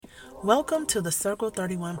Welcome to the Circle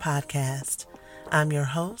 31 podcast. I'm your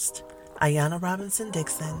host, Ayana Robinson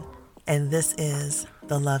Dixon, and this is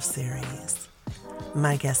the Love Series.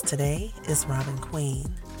 My guest today is Robin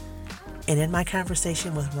Queen. And in my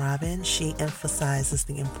conversation with Robin, she emphasizes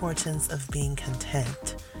the importance of being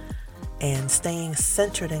content and staying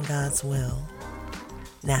centered in God's will.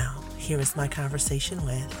 Now, here is my conversation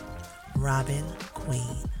with Robin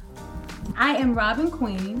Queen. I am Robin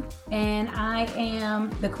Queen, and I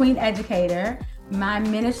am the Queen Educator. My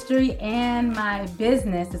ministry and my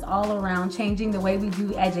business is all around changing the way we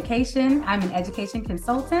do education. I'm an education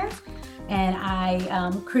consultant, and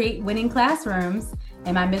I create winning classrooms.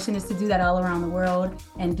 And my mission is to do that all around the world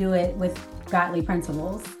and do it with godly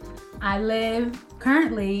principles. I live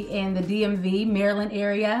currently in the DMV, Maryland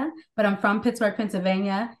area, but I'm from Pittsburgh,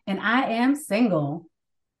 Pennsylvania, and I am single.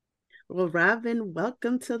 Well, Robin,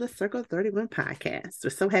 welcome to the Circle 31 podcast. We're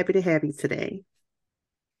so happy to have you today.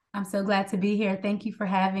 I'm so glad to be here. Thank you for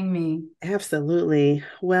having me. Absolutely.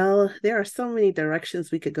 Well, there are so many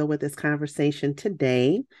directions we could go with this conversation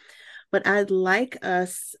today, but I'd like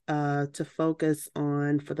us to focus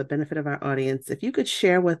on, for the benefit of our audience, if you could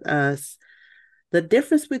share with us the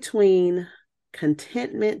difference between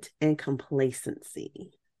contentment and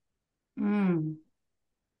complacency.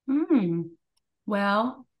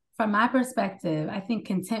 Well, from my perspective, I think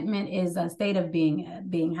contentment is a state of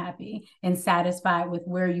being happy and satisfied with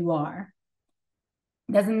where you are.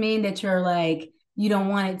 Doesn't mean that you don't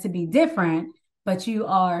want it to be different, but you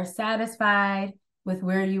are satisfied with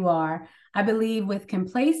where you are. I believe with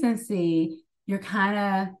complacency, you're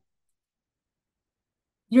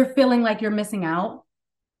feeling like you're missing out.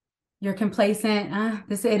 You're complacent.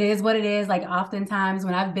 It is what it is. Like oftentimes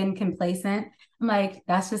when I've been complacent, I'm like,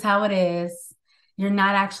 that's just how it is. You're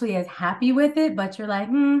not actually as happy with it, but you're like,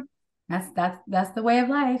 that's the way of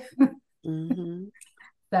life. Mm-hmm.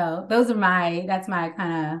 So that's my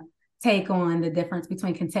kind of take on the difference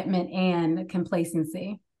between contentment and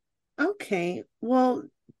complacency. Okay. Well,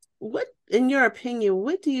 what, in your opinion,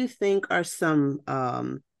 what do you think are some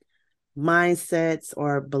mindsets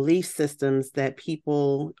or belief systems that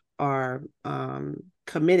people are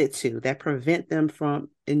committed to that prevent them from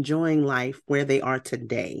enjoying life where they are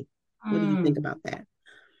today? What do you think about that?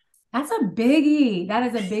 That's a biggie. That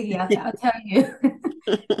is a biggie. I'll tell you.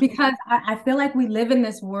 Because I feel like we live in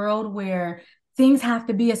this world where things have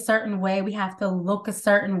to be a certain way. We have to look a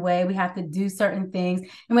certain way. We have to do certain things,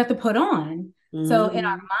 and we have to put on. So in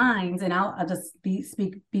our minds, and I'll just be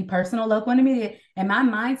personal, local, and immediate. In my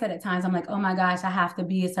mindset, at times, I'm like, oh my gosh, I have to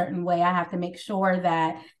be a certain way. I have to make sure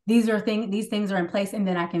that these things are in place, and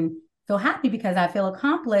then I can feel happy because I feel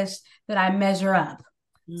accomplished, that I measure up.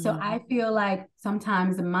 So I feel like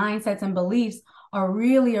sometimes the mindsets and beliefs are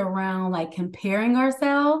really around like comparing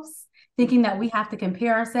ourselves, thinking that we have to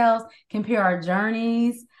compare ourselves, compare our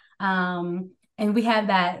journeys. And we have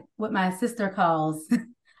that, what my sister calls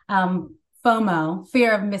FOMO,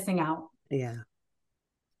 fear of missing out. Yeah.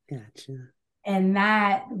 Gotcha. And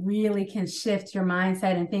that really can shift your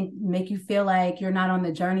mindset and make you feel like you're not on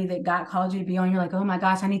the journey that God called you to be on. You're like, oh my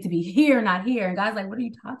gosh, I need to be here, not here. And God's like, what are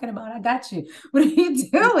you talking about? I got you. What are you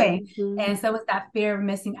doing? And so it's that fear of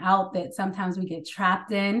missing out that sometimes we get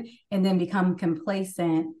trapped in and then become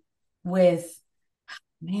complacent with,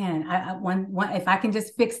 man, if I can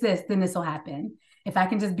just fix this, then this will happen. If I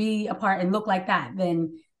can just be a part and look like that,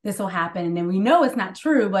 then this will happen. And then we know it's not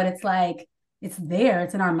true, but it's like, it's there.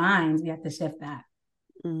 It's in our minds. We have to shift that.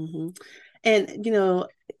 Mm-hmm. And,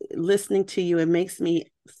 listening to you, it makes me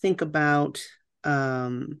think about,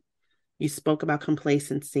 you spoke about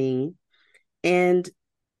complacency, and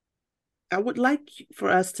I would like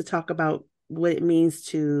for us to talk about what it means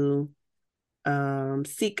to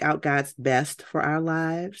seek out God's best for our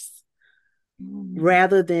lives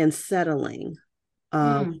rather than settling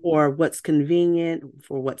for what's convenient,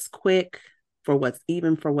 for what's quick, for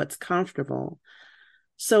what's comfortable.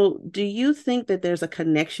 So do you think that there's a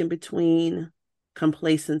connection between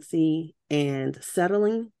complacency and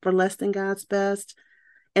settling for less than God's best?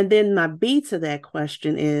 And then my B to that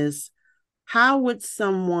question is, how would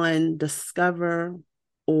someone discover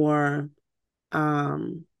or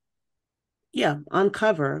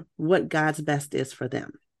uncover what God's best is for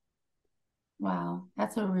them? Wow,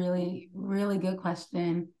 that's a really, really good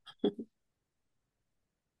question.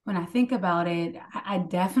 When I think about it, I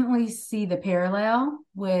definitely see the parallel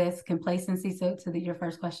with complacency. So your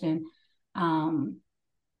first question, and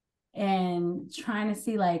trying to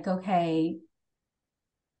see like, okay,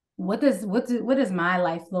 what does my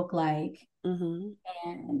life look like? And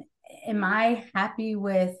am I happy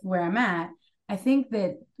with where I'm at? I think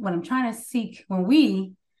that when I'm trying to seek, when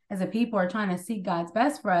we as a people are trying to seek God's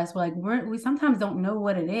best for us, we're like, we sometimes don't know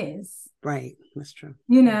what it is. Right. That's true.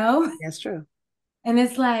 You know? That's true. And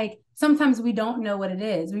it's like, sometimes we don't know what it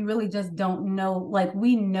is. We really just don't know. Like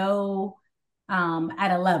we know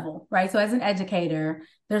at a level, right? So as an educator,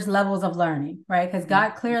 there's levels of learning, right? Because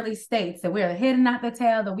God clearly states that we are the head and not the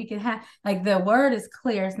tail, that we can have, like the word is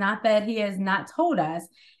clear. It's not that he has not told us.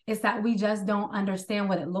 It's that we just don't understand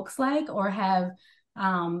what it looks like or have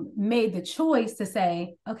made the choice to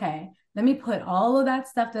say, okay, let me put all of that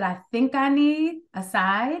stuff that I think I need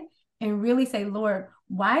aside and really say, Lord,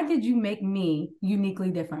 why did you make me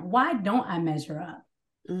uniquely different? Why don't I measure up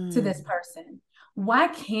to this person? Why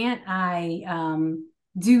can't I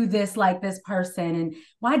do this like this person? And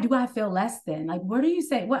why do I feel less than? Like, where do you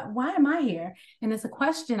say, why am I here? And it's a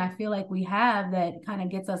question I feel like we have that kind of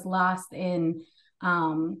gets us lost in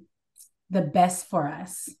the best for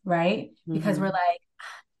us, right? Because we're like,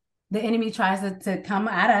 the enemy tries to come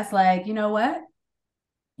at us like, you know what?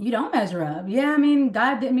 You don't measure up. Yeah, I mean,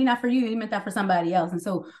 God didn't mean that for you. He meant that for somebody else. And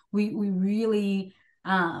so we really,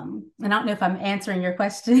 and I don't know if I'm answering your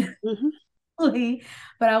question,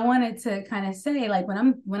 but I wanted to kind of say, like,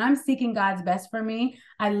 when I'm seeking God's best for me,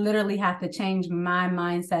 I literally have to change my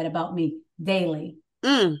mindset about me daily.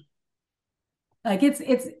 Like it's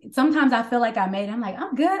sometimes I feel like I'm like,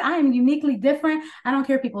 I'm good. I am uniquely different. I don't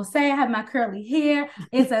care if people say I have my curly hair.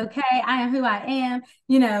 It's okay. I am who I am,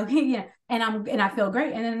 you know, and I feel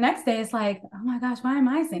great. And then the next day it's like, oh my gosh, why am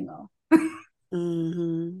I single?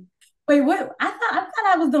 Wait, what? I thought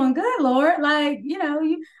I was doing good, Lord. Like, you know,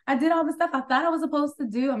 I did all the stuff I thought I was supposed to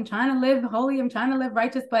do. I'm trying to live holy. I'm trying to live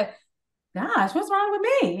righteous, but gosh, what's wrong with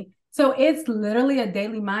me? So it's literally a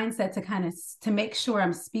daily mindset to make sure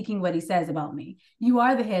I'm speaking what he says about me. You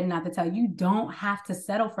are the head, not the tail. You don't have to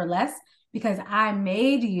settle for less because I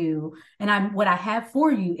made you and what I have for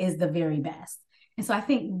you is the very best. And so I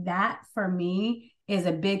think that for me is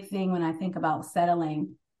a big thing when I think about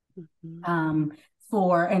settling and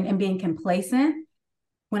being complacent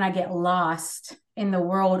when I get lost in the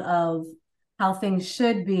world of how things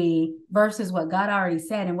should be versus what God already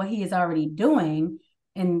said and what he is already doing,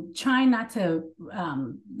 and trying not to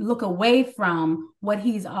look away from who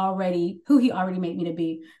he already made me to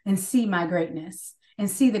be and see my greatness and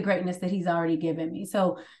see the greatness that he's already given me.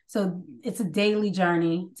 So it's a daily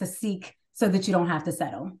journey to seek so that you don't have to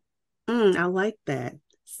settle. I like that.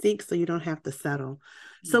 Seek so you don't have to settle.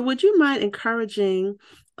 So would you mind encouraging,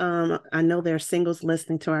 I know there are singles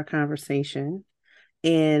listening to our conversation,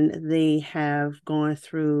 and they have gone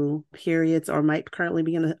through periods or might currently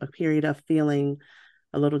be in a period of feeling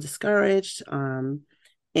a little discouraged,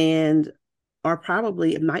 and are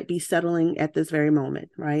probably, it might be settling at this very moment,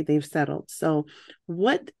 right? They've settled. So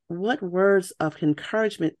what words of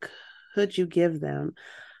encouragement could you give them,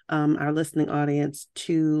 our listening audience,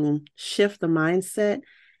 to shift the mindset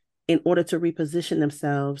in order to reposition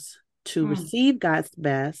themselves to receive God's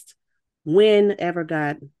best whenever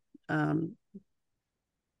God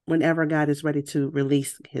is ready to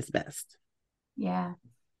release his best? Yeah.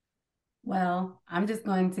 Well, I'm just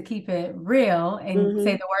going to keep it real and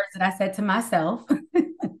say the words that I said to myself.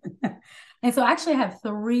 And so I actually have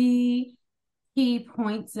 3 key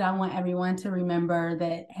points that I want everyone to remember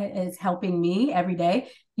that is helping me every day.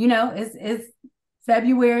 You know, it's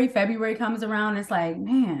February. February comes around. It's like,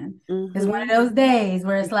 man, it's one of those days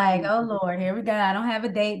where it's like, oh Lord, here we go. I don't have a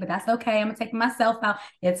date, but that's okay. I'm gonna take myself out.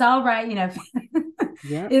 It's all right. You know,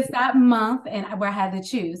 It's that month and where I had to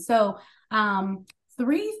choose. So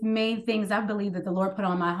 3 main things I believe that the Lord put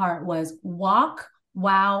on my heart was walk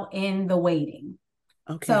while in the waiting.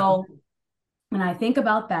 Okay. So when I think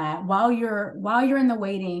about that, while you're in the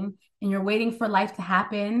waiting and you're waiting for life to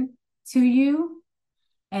happen to you,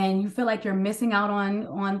 and you feel like you're missing out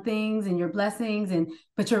on things and your blessings,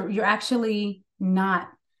 but you're actually not.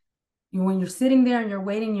 When you're sitting there and you're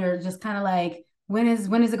waiting, you're just kind of like, when is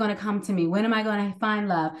it going to come to me? When am I going to find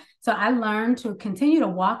love? So I learned to continue to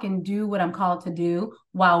walk and do what I'm called to do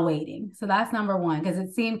while waiting. So that's number 1, because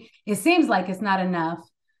it seems like it's not enough,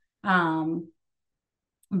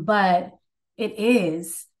 but it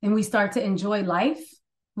is. And we start to enjoy life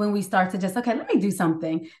when we start to just, okay, let me do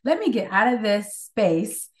something. Let me get out of this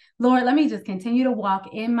space. Lord, let me just continue to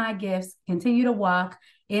walk in my gifts, continue to walk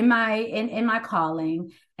in my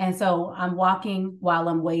calling. And so I'm walking while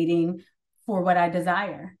I'm waiting for what I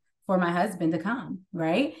desire for my husband to come,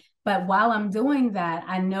 right? But while I'm doing that,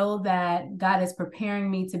 I know that God is preparing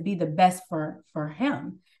me to be the best for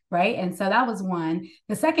him, right? And so that was one.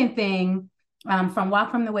 The second thing from walk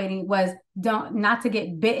from the waiting was not to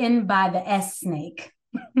get bitten by the S snake.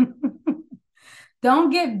 Don't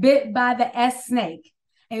get bit by the S snake.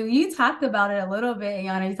 And you talked about it a little bit,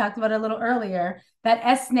 Yana. You talked about it a little earlier. That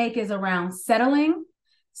S snake is around settling,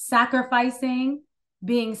 sacrificing,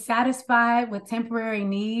 being satisfied with temporary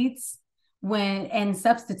needs and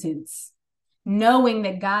substitutes, knowing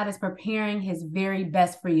that God is preparing his very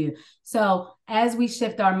best for you. So as we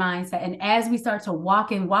shift our mindset and as we start to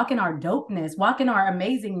walk in our dopeness, walk in our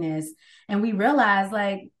amazingness, and we realize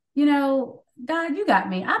like, God, you got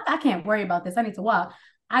me. I can't worry about this. I need to walk.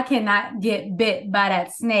 I cannot get bit by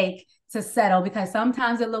that snake to settle, because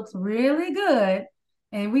sometimes it looks really good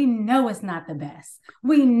and we know it's not the best.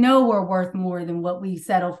 We know we're worth more than what we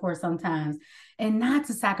settle for sometimes, and not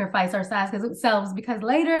to sacrifice ourselves, because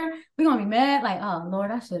later we're going to be mad like, oh,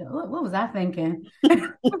 Lord, what was I thinking?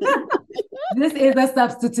 This is a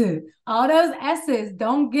substitute. All those S's,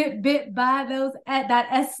 don't get bit by that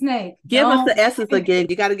S snake. Give us the S's again.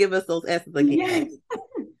 You got to give us those S's again. Yes.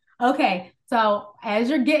 Okay. So as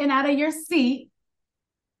you're getting out of your seat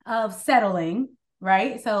of settling,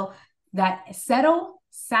 right? So that settle,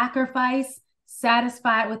 sacrifice,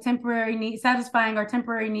 satisfying our temporary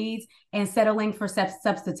needs, and settling for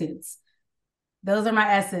substitutes. Those are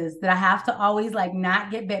my S's that I have to always like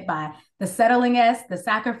not get bit by. The settling S, the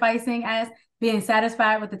sacrificing S, being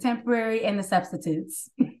satisfied with the temporary, and the substitutes.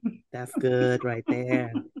 That's good right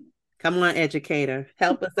there. Come on, educator,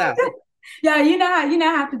 help us out. Yeah, you know how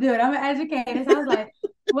I have to do it. I'm an educator. So I was like,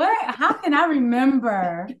 what? How can I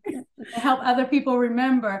remember and help other people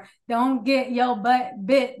remember? Don't get your butt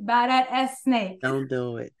bit by that S snake. Don't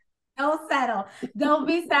do it. Don't settle. Don't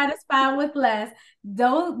be satisfied with less.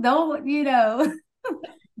 Don't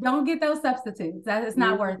don't get those substitutes. That is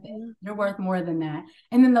not worth it. You're worth more than that.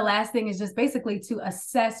 And then the last thing is just basically to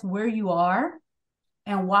assess where you are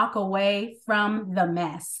and walk away from the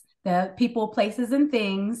mess, the people, places, and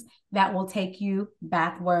things that will take you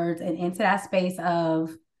backwards and into that space of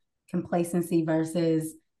complacency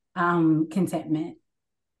versus contentment.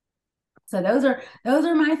 So those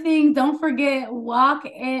are my things. Don't forget, walk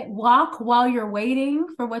while you're waiting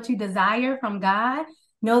for what you desire from God.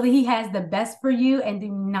 Know that he has the best for you, and do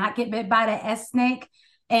not get bit by the S snake.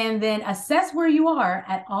 And then assess where you are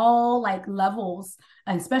at all like levels,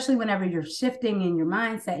 and especially whenever you're shifting in your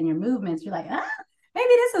mindset and your movements. You're like, maybe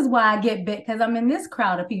this is why I get bit, because I'm in this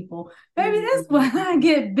crowd of people. Maybe this is why I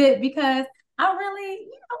get bit, because I really,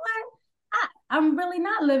 I'm really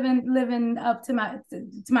not living up to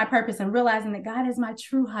my purpose, and realizing that God is my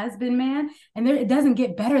true husband, man. And it doesn't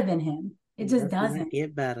get better than him. It just doesn't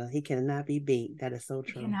get better. He cannot be beat. That is so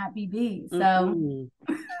true. He cannot be beat. So,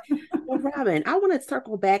 well, Robin, I want to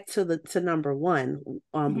circle back to number one.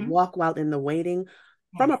 Walk while in the waiting.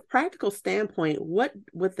 From a practical standpoint, what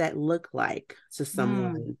would that look like to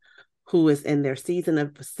someone who is in their season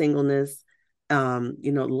of singleness?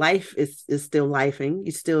 Life is still lifing.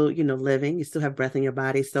 You still, living. You still have breath in your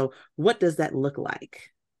body. So what does that look like?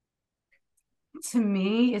 To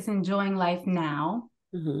me, it's enjoying life now.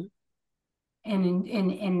 Mm-hmm.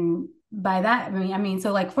 And by that, I mean,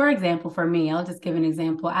 so like, for example, for me, I'll just give an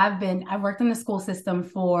example. I've worked in the school system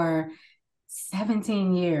for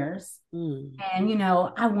 17 years. And,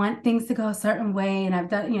 I want things to go a certain way. And I've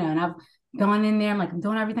done, and I've gone in there. I'm like, I'm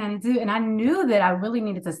doing everything I need to do. And I knew that I really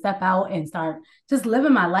needed to step out and start just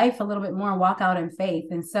living my life a little bit more and walk out in faith.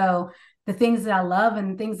 And so the things that I love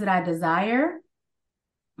and things that I desire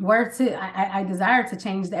I desire to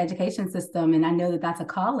change the education system. And I know that that's a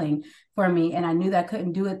calling for me. And I knew that I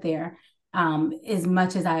couldn't do it there as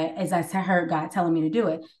much as I heard God telling me to do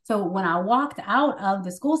it. So when I walked out of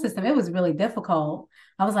the school system, it was really difficult.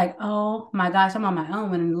 I was like, oh my gosh, I'm on my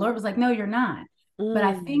own. And the Lord was like, no, you're not. But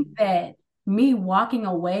I think that me walking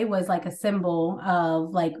away was like a symbol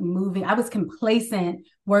of like moving. I was complacent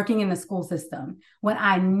working in the school system when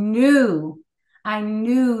I knew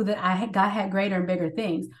that God had greater and bigger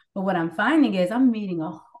things. But what I'm finding is I'm meeting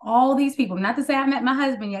all these people. Not to say I met my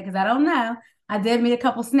husband yet, because I don't know. I did meet a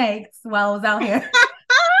couple snakes while I was out here.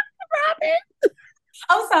 Robin.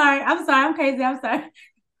 I'm sorry. I'm crazy. I'm sorry.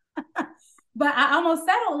 But I almost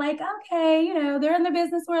settled like, okay, they're in the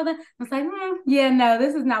business world. I was like, yeah, no,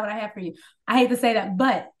 this is not what I have for you. I hate to say that,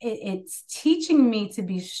 but it's teaching me to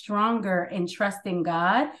be stronger in trusting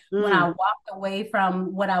God when I walked away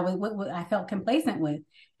from what I felt complacent with.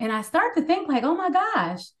 And I start to think like, oh my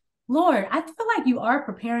gosh, Lord, I feel like you are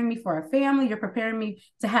preparing me for a family. You're preparing me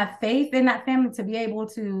to have faith in that family, to be able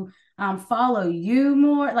to follow you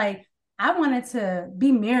more. Like, I wanted to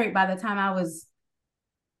be married by the time I was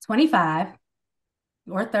 25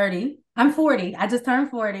 or 30. I'm 40. I just turned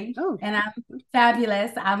 40 and I'm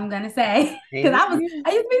fabulous, I'm going to say, because I used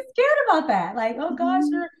to be scared about that. Like, oh gosh,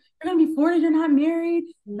 you're going to be 40, you're not married.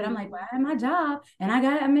 But I'm like, well, I have my job and I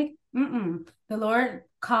got to make, the Lord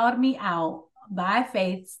called me out by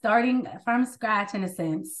faith, starting from scratch in a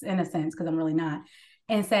sense, because I'm really not,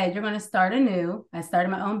 and said, "You're going to start anew." I started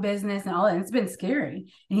my own business and all that. And it's been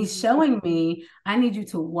scary. And he's showing me, I need you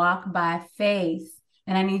to walk by faith.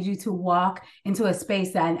 And I need you to walk into a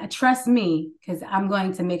space that trust me, because I'm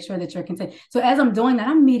going to make sure that you're content. So as I'm doing that,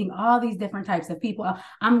 I'm meeting all these different types of people.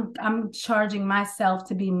 I'm charging myself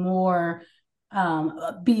to be more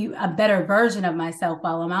be a better version of myself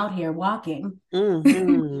while I'm out here walking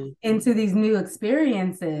Mm-hmm. into these new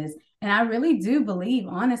experiences. And I really do believe,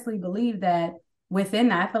 honestly believe that within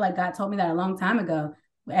that, I feel like God told me that a long time ago.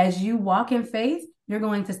 As you walk in faith, you're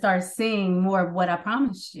going to start seeing more of what I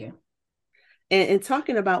promised you. And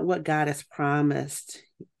talking about what God has promised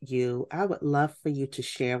you, I would love for you to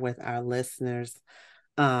share with our listeners.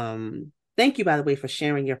 Thank you, by the way, for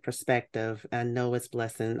sharing your perspective. I know it's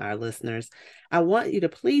blessing our listeners. I want you to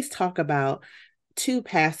please talk about two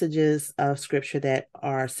passages of scripture that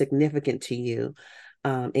are significant to you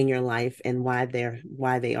in your life and why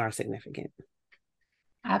they are significant.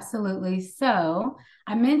 Absolutely. So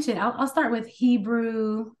I mentioned, I'll start with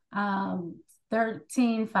Hebrew 13:5.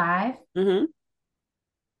 Mm-hmm.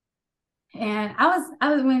 And I was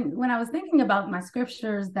when I was thinking about my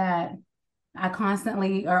scriptures that I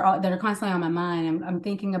constantly or that are constantly on my mind, I'm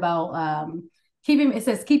thinking about keeping, it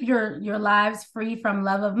says, keep your lives free from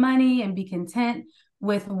love of money and be content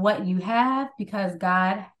with what you have, because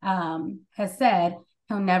God has said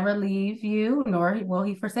he'll never leave you, nor will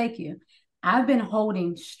he forsake you. I've been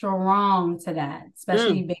holding strong to that,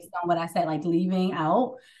 especially Mm. based on what I said, like leaving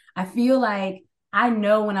out. I feel like I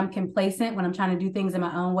know when I'm complacent, when I'm trying to do things in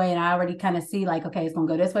my own way, and I already kind of see like, okay, it's gonna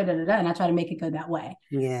go this way, da, da, da, and I try to make it go that way.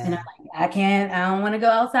 And I'm Yeah. like, I don't want to go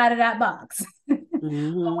outside of that box. But when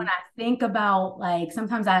Mm-hmm. I think about, like,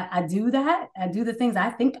 sometimes I do that, I do the things I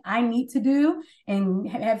think I need to do and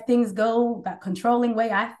have things go that controlling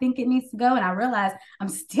way I think it needs to go. And I realize I'm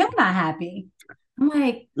still not happy. I'm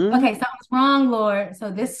like, okay, Mm-hmm. something's wrong, Lord.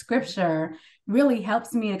 So this scripture really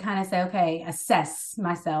helps me to kind of say, okay, assess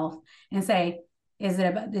myself and say, is it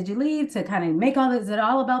about, did you leave to kind of make all this, is it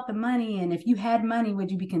all about the money? And if you had money,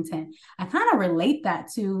 would you be content? I kind of relate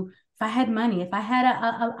that to, if I had money, if I had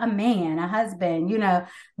a man, a husband,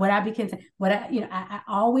 would I be content? Would I, I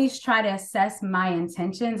always try to assess my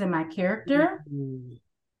intentions and my character Mm-hmm.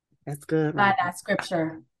 That's good, by Robin. that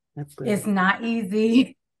scripture. That's It's good. not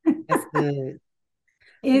easy. That's good.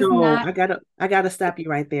 It's No, not. I gotta stop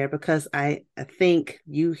you right there because I think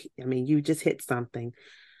you just hit something.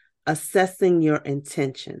 Assessing your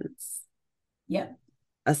intentions, Yep. Yep.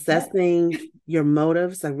 assessing your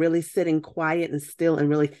motives, like really sitting quiet and still and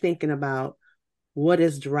really thinking about what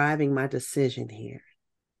is driving my decision here.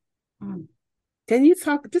 Mm. Can you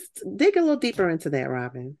just dig a little deeper into that,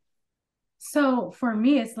 Robin? So for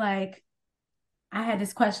me, it's like I had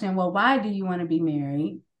this question, well, why do you want to be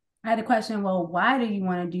married? I had a question, well, why do you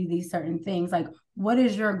want to do these certain things? Like, what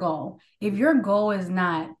is your goal? If your goal is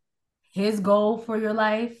not his goal for your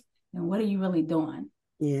life, then what are you really doing?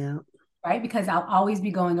 Yeah. Right? Because I'll always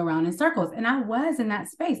be going around in circles. And I was in that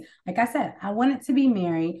space. Like I said, I wanted to be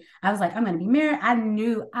married. I was like, I'm going to be married.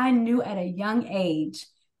 I knew at a young age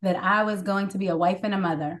that I was going to be a wife and a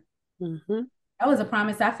mother. Mm-hmm. That was a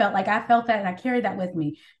promise. I felt that and I carried that with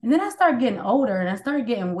me. And then I started getting older and I started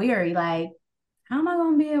getting weary. Like, how am I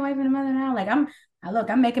gonna be a wife and a mother now? Like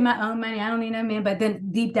I'm making my own money. I don't need no man. But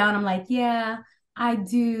then deep down, I'm like, yeah, I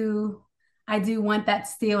do. I do want that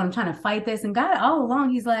still. I'm trying to fight this. And God, all along,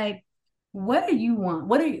 he's like, what do you want?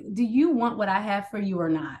 Do you want what I have for you or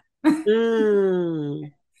not?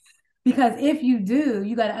 Mm. Because if you do,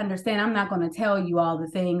 you got to understand, I'm not going to tell you all the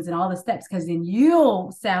things and all the steps, because then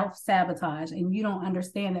you'll self-sabotage and you don't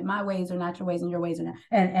understand that my ways are not your ways and your ways are not.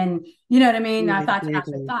 And you know what I mean? My Right, thoughts are not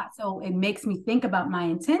your exactly. thoughts. So it makes me think about my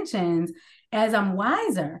intentions as I'm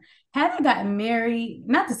wiser. Had I gotten married,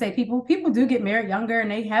 not to say people do get married younger and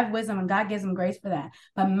they have wisdom and God gives them grace for that.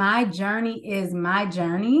 But my journey is my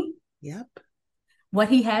journey. Yep. What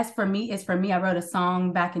he has for me is for me. I wrote a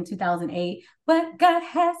song back in 2008. What God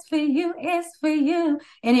has for you is for you.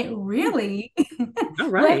 And it really, All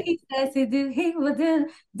what right. he says to do, he will do.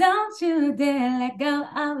 Don't you dare let go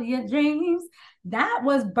of your dreams. That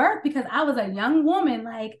was birth because I was a young woman.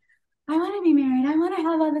 Like, I want to be married. I want to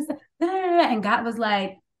have all this stuff. And God was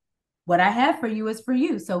like, what I have for you is for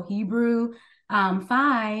you. So Hebrew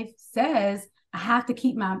 5 says,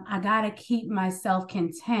 I gotta keep myself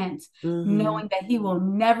content, Mm-hmm. knowing that he will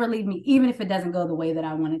never leave me, even if it doesn't go the way that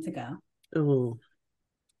I want it to go. Oh,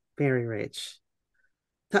 very rich.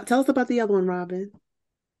 Tell us about the other one, Robin.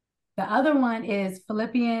 The other one is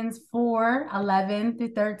Philippians 4:11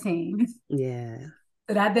 through 13. Yeah.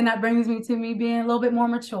 So that brings me to me being a little bit more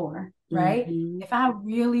mature, right? Mm-hmm. If I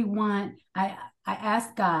really want, I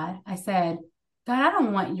asked God, I said, God, I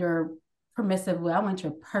don't want your permissive will. I want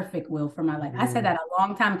your perfect will for my life. I said that a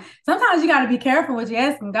long time. Sometimes you got to be careful what you're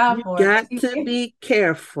asking God You for. got to be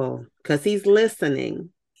careful because he's listening.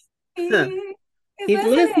 Huh. He is He's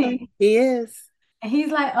listening. listening. He is. And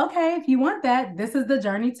he's like, okay, if you want that, this is the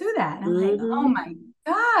journey to that. And I'm like, oh Mm-hmm. my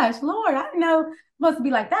gosh, Lord, I didn't know it's supposed to be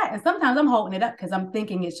like that. And sometimes I'm holding it up because I'm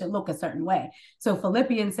thinking it should look a certain way. So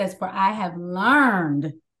Philippians says, for I have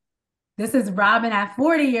learned. This is Robin at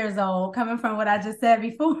 40 years old, coming from what I just said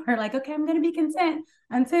before. Like, okay, I'm going to be content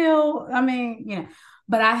until,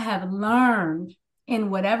 but I have learned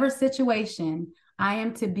in whatever situation, I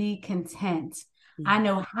am to be content. I Mm-hmm.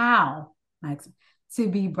 know how, like, to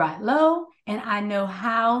be brought low, and I know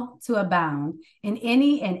how to abound in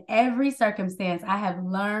any and every circumstance. I have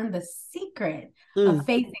learned the secret of Mm.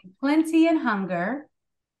 facing plenty and hunger,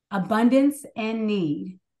 abundance and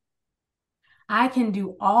need. I can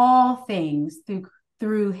do all things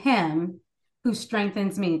through him who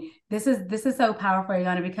strengthens me. This is so powerful,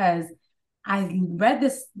 Yana, because I read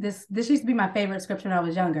this used to be my favorite scripture when I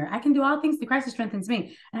was younger. I can do all things through Christ who strengthens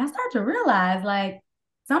me. And I start to realize, like,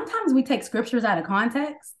 sometimes we take scriptures out of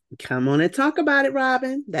context. Come on and talk about it,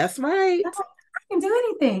 Robin. That's right. I'm like, I can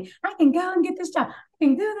do anything. I can go and get this job. I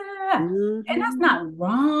can do that. And that's Mm-hmm. not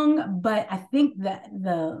wrong, but I think that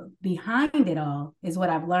the behind it all is what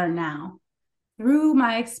I've learned now. Through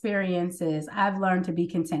my experiences, I've learned to be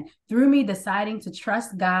content. Through me deciding to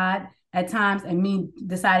trust God at times and me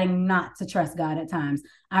deciding not to trust God at times,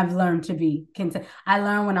 I've learned to be content. I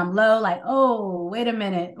learn when I'm low, like, oh, wait a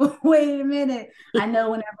minute, wait a minute. I know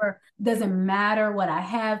whenever, doesn't matter what I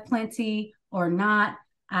have, plenty or not,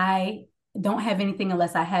 I don't have anything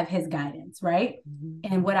unless I have his guidance, right?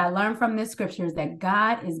 Mm-hmm. And what I learned from this scripture is that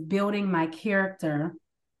God is building my character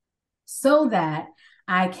so that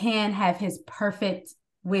I can have his perfect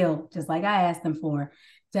will, just like I asked him for.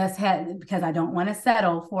 Because I don't want to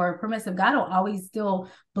settle for permissive. God will always still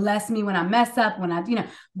bless me when I mess up,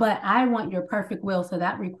 but I want your perfect will. So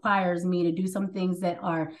that requires me to do some things that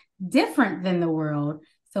are different than the world.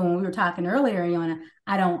 So when we were talking earlier, Iona,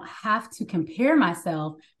 I don't have to compare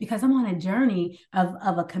myself because I'm on a journey of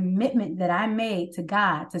a commitment that I made to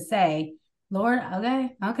God to say, Lord, okay,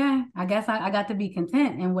 I guess I got to be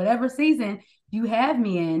content in whatever season you have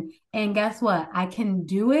me in. And guess what? I can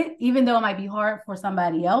do it, even though it might be hard for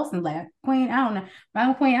somebody else. And like, Queen, I don't know.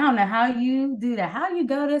 Queen, I don't know how you do that. How you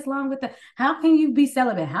go this long with how can you be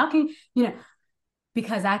celibate? How can,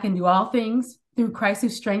 because I can do all things through Christ who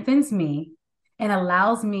strengthens me and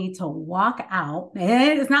allows me to walk out.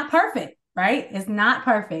 And it's not perfect, right? It's not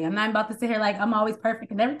perfect. I'm not about to sit here like I'm always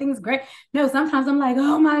perfect and everything's great. No, sometimes I'm like,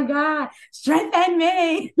 oh my God, strengthen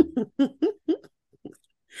me.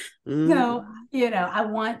 So, Mm-hmm. I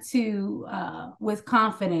want to, with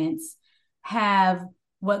confidence, have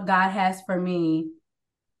what God has for me,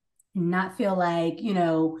 not feel like,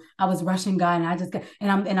 I was rushing God and I just got,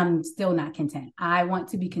 and I'm still not content. I want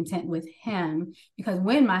to be content with him because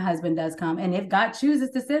when my husband does come, and if God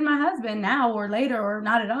chooses to send my husband now or later or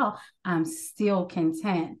not at all, I'm still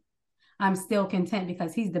content. I'm still content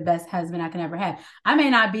because he's the best husband I can ever have. I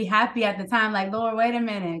may not be happy at the time, like, Lord, wait a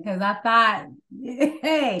minute, because I thought,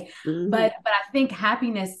 hey, Mm-hmm. but I think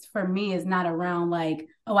happiness for me is not around like,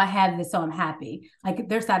 oh, I have this, so I'm happy. Like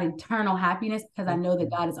there's that eternal happiness because I know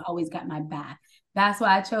that God has always got my back. That's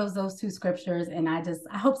why I chose those two scriptures. And I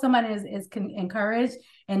hope somebody is encouraged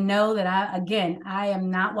and know that I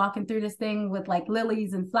am not walking through this thing with like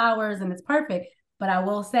lilies and flowers and it's perfect. But I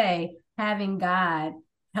will say having God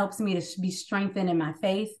helps me to be strengthened in my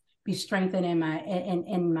faith, be strengthened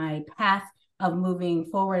in my path of moving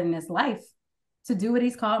forward in this life to do what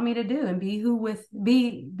he's called me to do and be with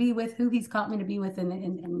who he's called me to be with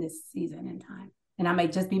in this season and time. And I may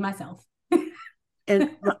just be myself.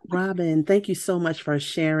 And Robin, thank you so much for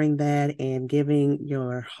sharing that and giving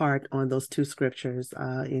your heart on those two scriptures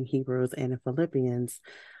in Hebrews and in Philippians.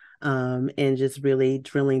 And just really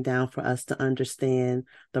drilling down for us to understand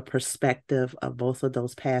the perspective of both of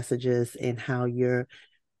those passages and how you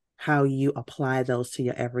apply those to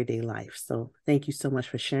your everyday life. So thank you so much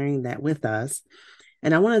for sharing that with us.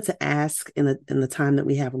 And I wanted to ask in the time that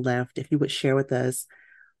we have left, if you would share with us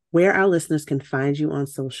where our listeners can find you on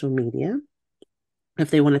social media,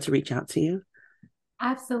 if they wanted to reach out to you.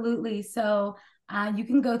 Absolutely. So you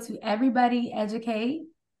can go to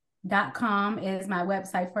everybodyeducate.com is my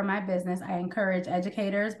website for my business. I encourage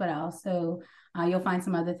educators, but also you'll find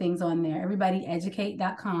some other things on there.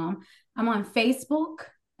 Everybodyeducate.com. I'm on Facebook,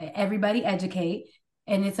 Everybody Educate,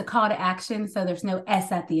 and it's a call to action. So there's no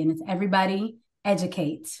S at the end. It's everybody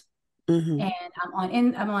educate. Mm-hmm. And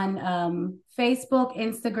I'm on Facebook,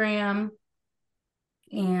 Instagram,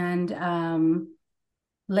 and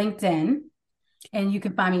LinkedIn. And you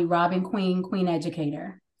can find me Robin Queen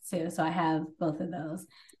Educator. So I have both of those.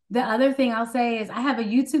 The other thing I'll say is I have a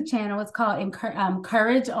YouTube channel. It's called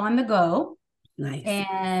Courage on the Go. Nice.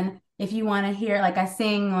 And if you want to hear, like I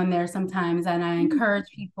sing on there sometimes, and I encourage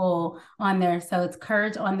people on there. So it's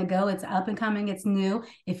Courage on the Go. It's up and coming. It's new.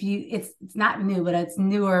 It's not new, but it's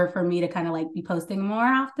newer for me to kind of like be posting more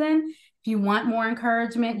often. If you want more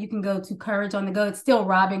encouragement, you can go to Courage on the Go. It's still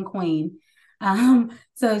Robin Queen.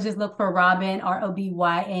 So just look for Robin,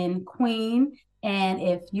 ROBYN Queen. And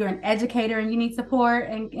if you're an educator and you need support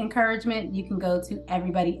and encouragement, you can go to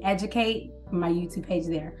Everybody Educate, my YouTube page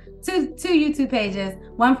there. Two YouTube pages,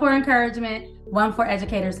 one for encouragement, one for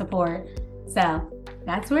educator support. So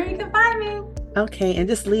that's where you can find me. Okay, and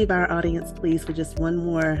just leave our audience, please, with just one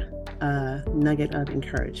more nugget of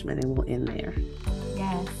encouragement, and we'll end there.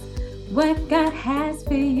 Yes. What God has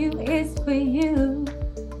for you is for you.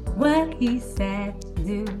 What He said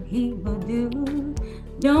do, He will do.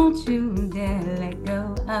 Don't you dare let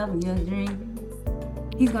go of your dreams.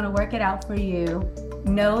 He's going to work it out for you.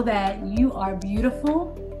 Know that you are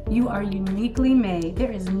beautiful. You are uniquely made.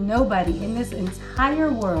 There is nobody in this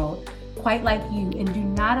entire world quite like you. And do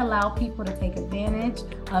not allow people to take advantage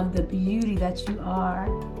of the beauty that you are.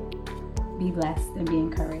 Be blessed and be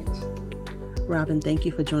encouraged. Robin, thank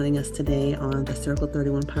you for joining us today on the Circle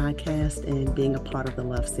 31 podcast and being a part of the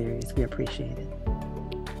Love series. We appreciate it.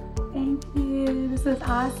 Thank you. This is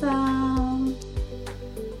awesome.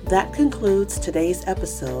 That concludes today's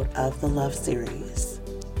episode of the Love series.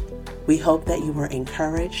 We hope that you were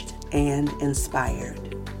encouraged and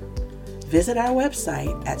inspired. Visit our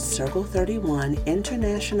website at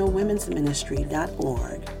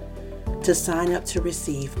circle31internationalwomensministry.org to sign up to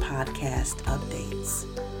receive podcast updates.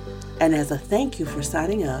 And as a thank you for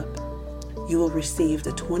signing up, you will receive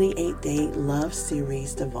the 28-day Love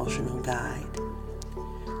Series devotional guide.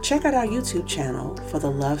 Check out our YouTube channel for the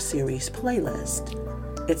Love Series playlist.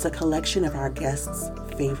 It's a collection of our guests'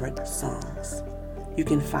 favorite songs. You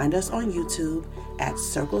can find us on YouTube at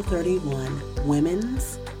Circle 31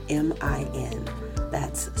 Women's MIN.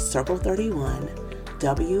 That's Circle 31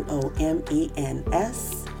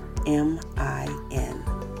 WOMENS MIN.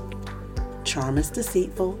 Charm is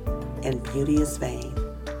deceitful and beauty is vain,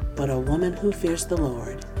 but a woman who fears the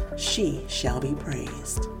Lord, she shall be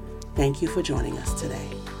praised. Thank you for joining us today.